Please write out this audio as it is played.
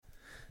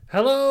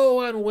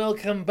Hello and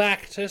welcome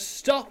back to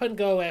Stop and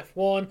Go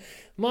F1.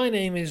 My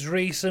name is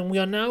Reese and we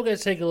are now going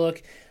to take a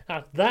look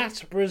at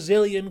that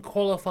Brazilian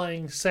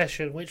qualifying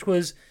session, which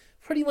was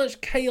pretty much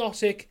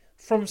chaotic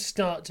from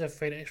start to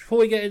finish. Before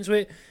we get into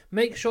it,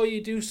 make sure you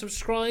do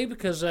subscribe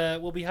because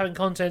we'll be having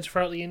content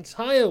throughout the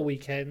entire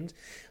weekend.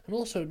 And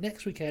also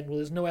next weekend, when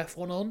there's no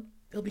F1 on,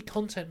 there'll be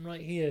content right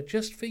here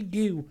just for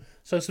you.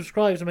 So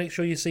subscribe to make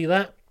sure you see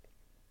that.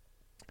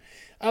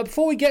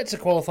 Before we get to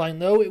qualifying,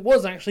 though, it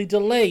was actually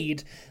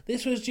delayed.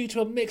 This was due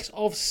to a mix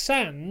of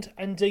sand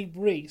and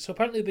debris. So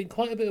apparently there had been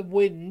quite a bit of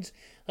wind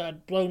that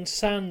had blown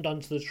sand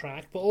onto the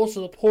track, but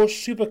also the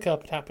Porsche Super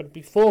Cup had happened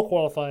before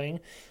qualifying,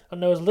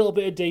 and there was a little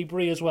bit of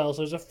debris as well. So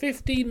there was a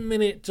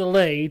 15-minute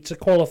delay to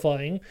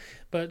qualifying,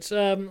 but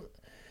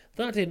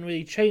that didn't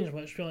really change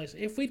much, to be honest.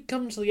 If we'd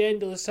come to the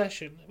end of the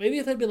session, maybe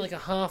if there'd been like a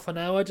half an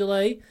hour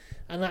delay,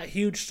 and that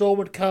huge storm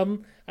would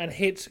come and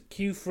hit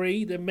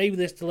Q3, then maybe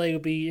this delay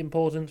would be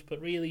important, but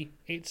really,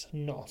 it's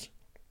not.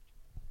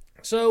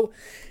 So,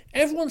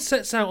 everyone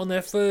sets out on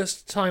their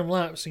first time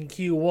lapse in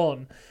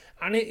Q1,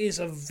 and it is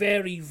a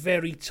very,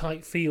 very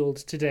tight field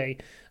today,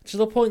 to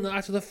the point that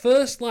after the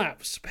first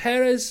laps,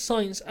 Perez,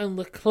 Sainz and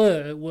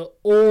Leclerc were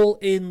all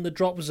in the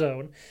drop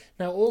zone.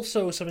 Now,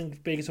 also something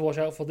big to watch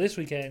out for this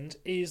weekend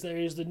is there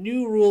is the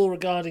new rule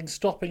regarding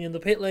stopping in the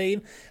pit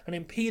lane and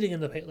impeding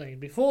in the pit lane.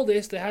 Before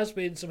this, there has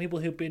been some people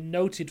who've been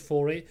noted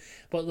for it,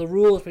 but the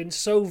rule has been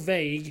so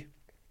vague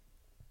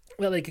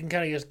that they can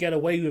kind of just get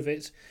away with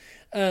it.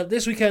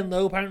 This weekend,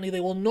 though, apparently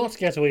they will not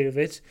get away with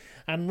it,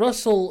 and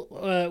Russell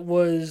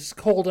was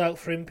called out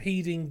for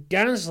impeding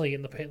Gasly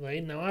in the pit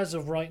lane. Now, as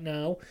of right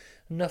now,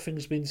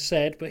 nothing's been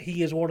said, but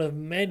he is one of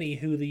many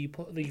who the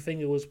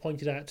finger was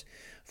pointed at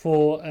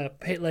for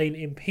pit lane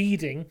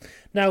impeding.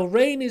 Now,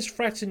 rain is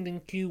threatened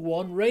in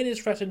Q1. Rain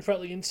is threatened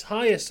throughout the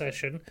entire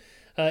session,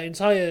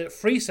 entire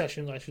 3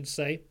 sessions, I should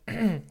say,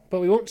 but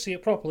we won't see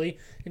it properly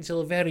until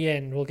the very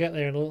end. We'll get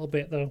there in a little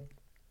bit, though.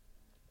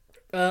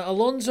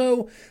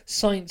 Alonso,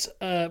 Sainz,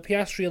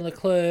 Piastri and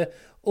Leclerc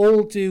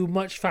all do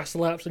much faster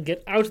laps and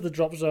get out of the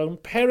drop zone.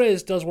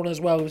 Perez does one as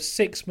well with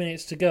 6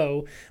 minutes to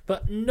go,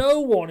 but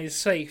no one is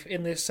safe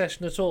in this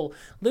session at all.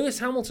 Lewis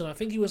Hamilton, I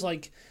think he was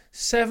like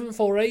 7th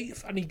or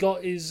 8th, and he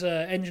got his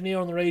engineer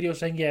on the radio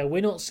saying, yeah,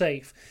 we're not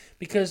safe,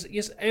 because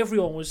yes,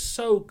 everyone was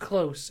so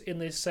close in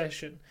this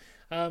session.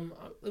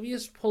 Let me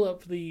just pull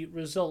up the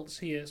results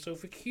here. So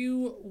for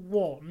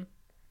Q1...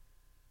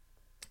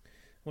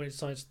 when it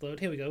decides to load.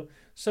 Here we go.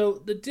 So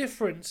the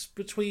difference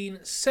between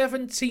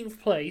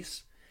 17th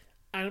place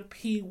and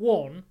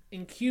P1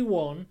 in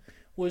Q1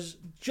 was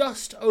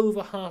just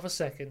over half a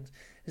second.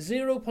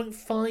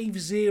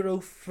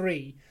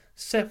 0.503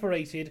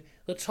 separated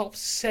the top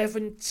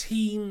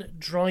 17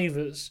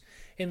 drivers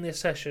in this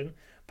session.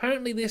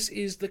 Apparently this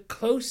is the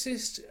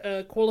closest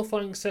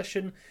qualifying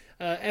session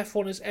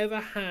F1 has ever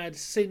had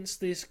since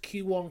this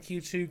Q1,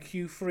 Q2,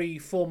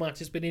 Q3 format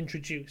has been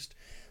introduced.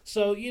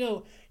 So,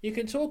 you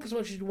can talk as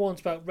much as you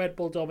want about Red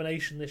Bull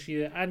domination this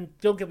year, and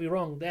don't get me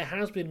wrong, there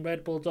has been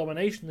Red Bull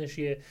domination this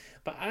year,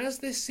 but as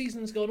this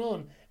season's gone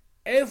on,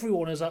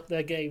 everyone has upped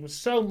their game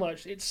so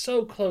much. It's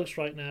so close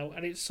right now,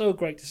 and it's so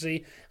great to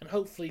see, and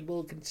hopefully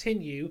will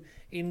continue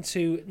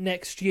into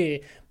next year.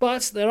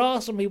 But there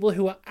are some people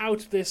who are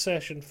out of this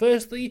session.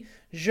 Firstly,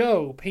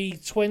 Zhou,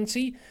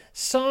 P20,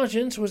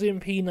 Sargent was in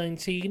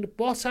P19,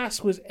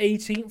 Bottas was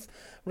 18th,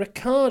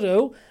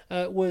 Ricciardo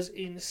was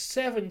in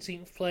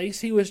 17th place.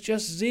 He was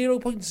just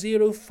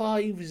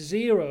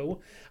 0.050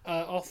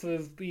 off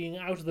of being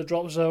out of the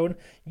drop zone.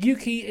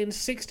 Yuki in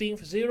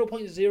 16th,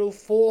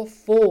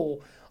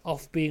 0.044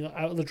 off being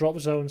out of the drop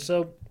zone.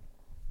 So,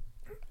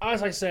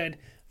 as I said,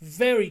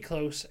 very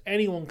close.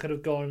 Anyone could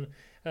have gone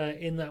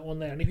in that one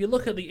there. And if you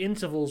look at the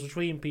intervals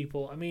between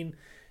people, I mean,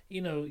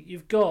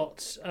 you've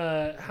got,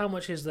 how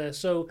much is there?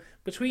 So,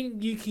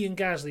 between Yuki and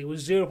Gasly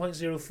was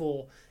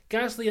 0.04.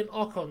 Gasly and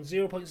Ocon,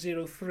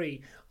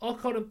 0.03.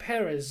 Ocon and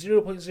Perez,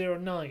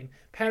 0.09.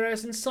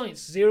 Perez and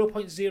Sainz,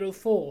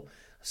 0.04.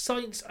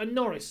 Sainz and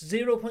Norris,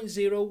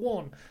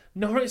 0.01.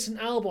 Norris and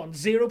Albon,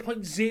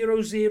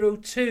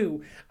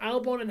 0.002.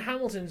 Albon and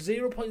Hamilton,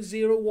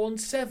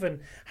 0.017.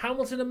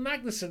 Hamilton and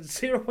Magnussen,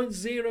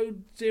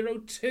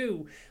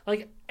 0.002.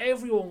 Like,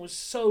 everyone was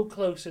so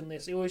close in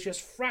this. It was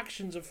just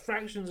fractions of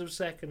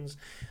seconds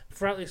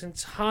throughout this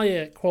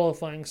entire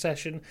qualifying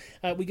session.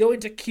 We go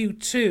into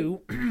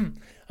Q2,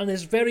 and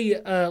there's very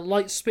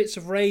light spits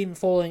of rain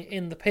falling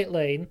in the pit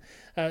lane.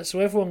 So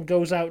everyone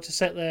goes out to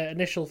set their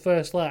initial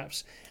first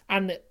laps.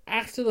 And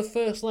after the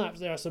first laps,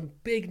 there are some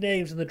big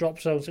names in the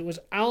drop zone. So it was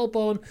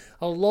Albon,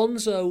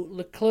 Alonso,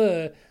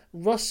 Leclerc,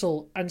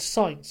 Russell, and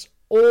Sainz,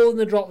 all in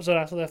the drop zone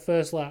after their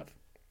first lap.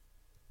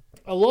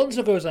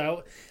 Alonso goes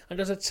out and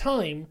does a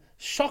time,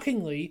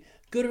 shockingly,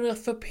 good enough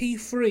for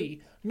P3.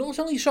 Not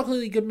only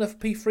shockingly good enough for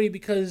P3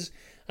 because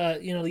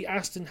The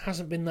Aston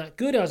hasn't been that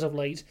good as of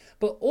late,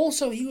 but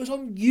also he was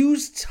on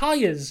used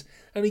tyres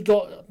and he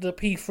got the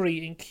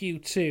P3 in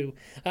Q2.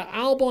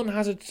 Albon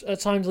has a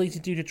time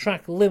deleted due to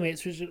track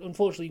limits, which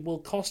unfortunately will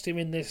cost him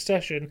in this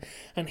session,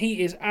 and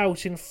he is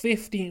out in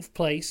 15th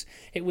place.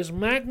 It was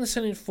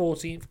Magnussen in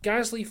 14th,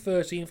 Gasly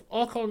 13th,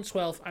 Ocon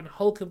 12th, and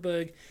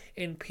Hulkenberg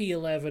in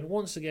P11.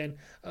 Once again,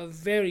 a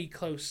very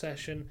close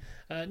session.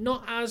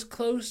 Not as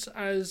close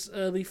as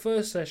the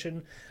first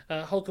session,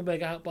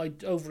 Hulkenberg out by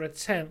over a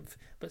tenth,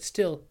 but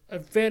still a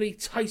very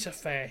tight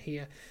affair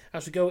here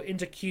as we go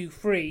into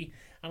Q3.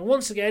 And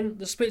once again,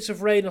 the spits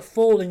of rain are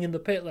falling in the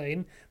pit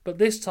lane, but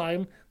this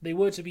time they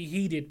were to be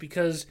heeded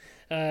because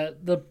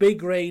the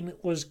big rain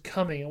was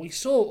coming. And we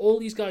saw all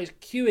these guys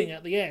queuing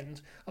at the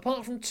end,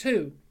 apart from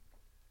two,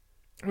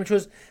 which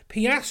was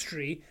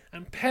Piastri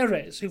and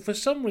Perez, who for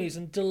some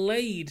reason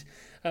delayed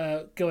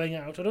going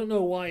out. I don't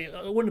know why. It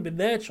wouldn't have been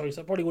their choice.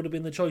 That probably would have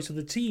been the choice of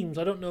the teams.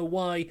 I don't know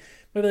why.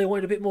 Maybe they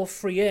wanted a bit more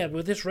free air. But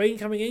with this rain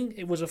coming in,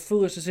 it was a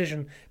foolish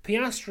decision.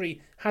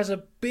 Piastri has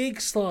a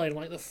big slide,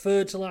 like the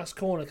third to last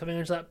corner, coming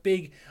into that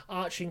big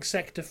arching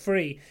sector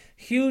 3.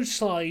 Huge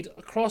slide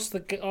across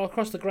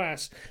the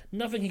grass.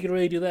 Nothing he could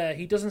really do there.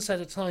 He doesn't set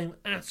a time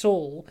at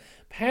all.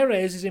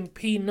 Perez is in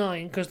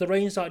P9 because the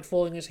rain started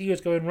falling as he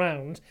was going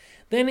round.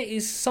 Then it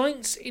is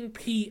Sainz in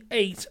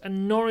P8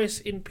 and Norris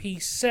in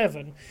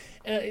P7.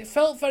 It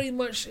felt very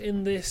much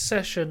in this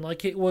session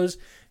like it was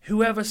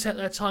whoever set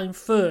their time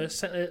first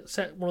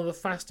set one of the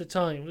faster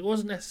times. It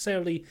wasn't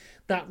necessarily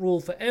that rule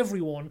for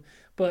everyone,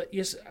 but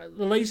yes,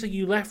 the later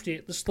you left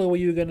it, the slower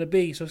you were going to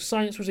be. So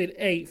Sainz was in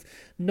 8th,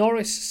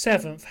 Norris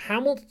 7th,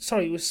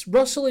 it was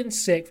Russell in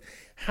 6th,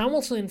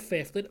 Hamilton in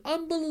 5th, and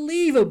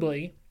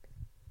unbelievably,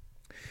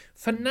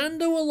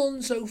 Fernando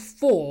Alonso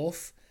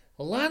 4th,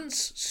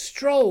 Lance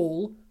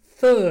Stroll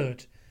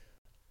 3rd.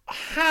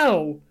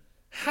 How?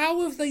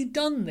 How have they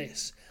done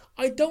this?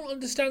 I don't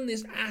understand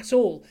this at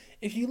all.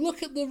 If you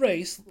look at the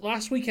race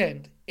last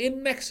weekend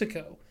in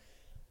Mexico,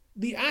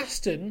 the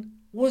Aston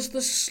was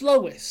the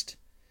slowest.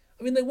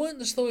 I mean, they weren't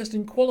the slowest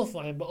in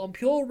qualifying, but on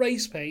pure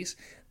race pace,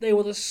 they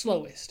were the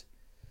slowest.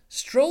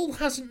 Stroll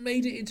hasn't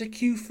made it into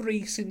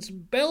Q3 since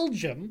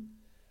Belgium,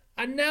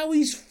 and now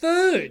he's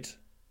 3rd.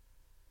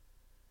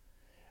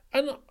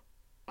 And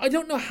I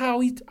don't know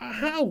how.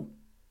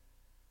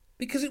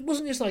 Because it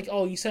wasn't just like,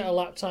 he set a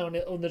lap time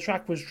when the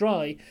track was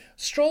dry.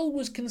 Stroll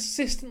was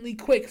consistently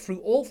quick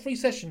through all 3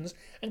 sessions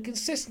and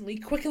consistently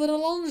quicker than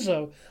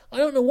Alonso. I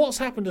don't know what's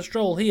happened to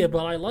Stroll here,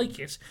 but I like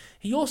it.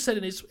 He also said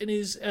in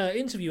his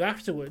interview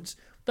afterwards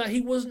that he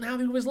wasn't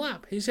happy with his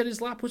lap. He said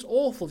his lap was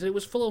awful. It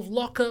was full of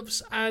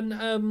lockups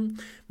and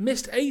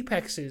missed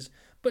apexes.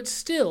 But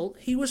still,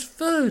 he was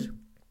 3rd.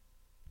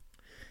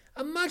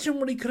 Imagine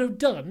what he could have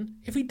done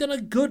if he'd done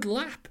a good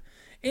lap.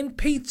 In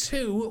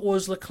P2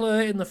 was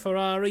Leclerc in the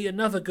Ferrari,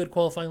 another good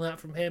qualifying lap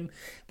from him.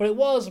 But it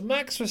was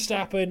Max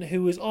Verstappen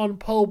who was on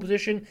pole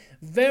position,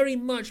 very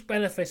much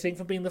benefiting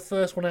from being the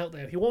first one out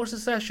there. If you watch the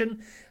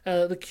session,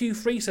 the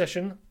Q3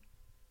 session,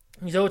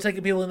 he's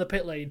overtaking people in the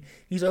pit lane.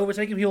 He's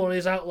overtaking people on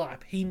his out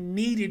lap. He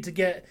needed to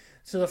get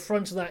to the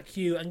front of that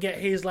queue and get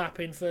his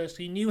lap in first.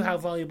 He knew how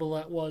valuable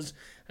that was,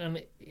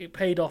 and it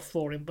paid off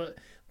for him. But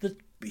the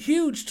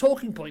huge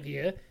talking point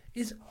here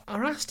is,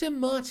 are Aston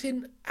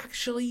Martin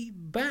actually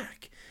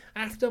back?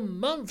 After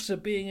months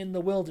of being in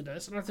the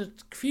wilderness, and after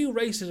a few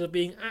races of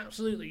being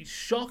absolutely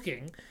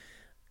shocking,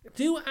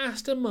 do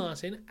Aston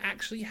Martin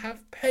actually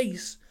have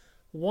pace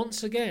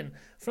once again?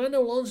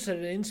 Fernando Alonso said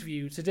in an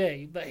interview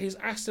today that his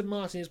Aston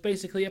Martin is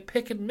basically a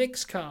pick and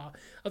mix car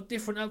of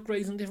different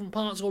upgrades and different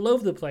parts all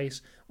over the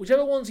place.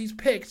 Whichever ones he's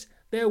picked,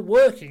 they're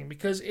working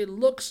because it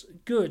looks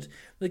good.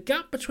 The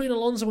gap between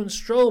Alonso and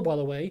Stroll, by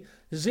the way,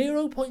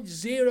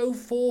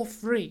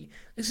 0.043.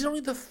 This is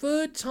only the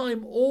 3rd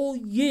time all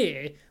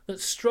year that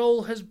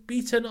Stroll has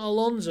beaten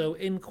Alonso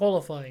in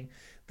qualifying.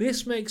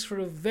 This makes for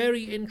a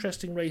very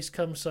interesting race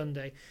come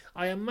Sunday.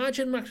 I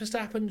imagine Max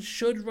Verstappen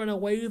should run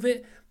away with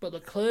it, but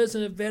Leclerc's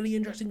in a very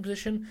interesting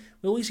position.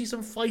 We always see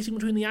some fighting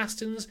between the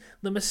Astons.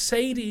 The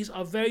Mercedes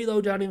are very low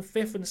down in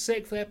 5th and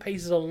 6th. Their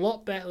pace is a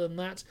lot better than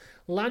that.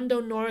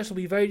 Lando Norris will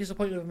be very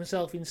disappointed with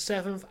himself in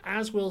 7th,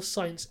 as will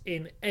Sainz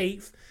in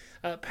 8th.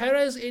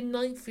 Perez in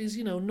 9th is,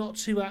 not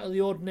too out of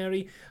the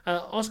ordinary.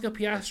 Oscar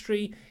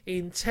Piastri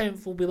in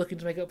 10th will be looking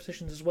to make up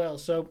positions as well.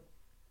 So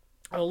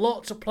a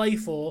lot to play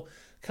for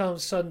come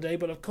Sunday,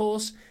 but of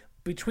course,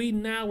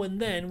 between now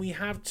and then, we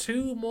have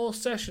 2 more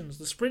sessions,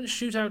 the sprint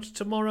shootout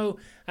tomorrow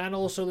and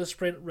also the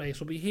sprint race.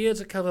 We'll be here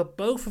to cover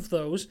both of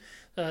those,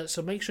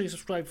 so make sure you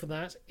subscribe for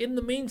that. In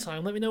the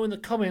meantime, let me know in the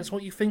comments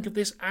what you think of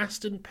this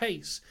Aston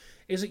pace.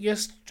 Is it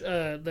just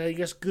they're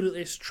just good at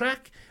this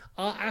track?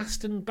 Are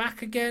Aston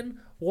back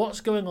again?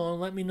 What's going on?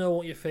 Let me know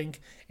what you think.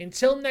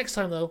 Until next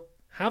time, though,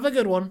 have a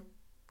good one.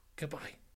 Goodbye.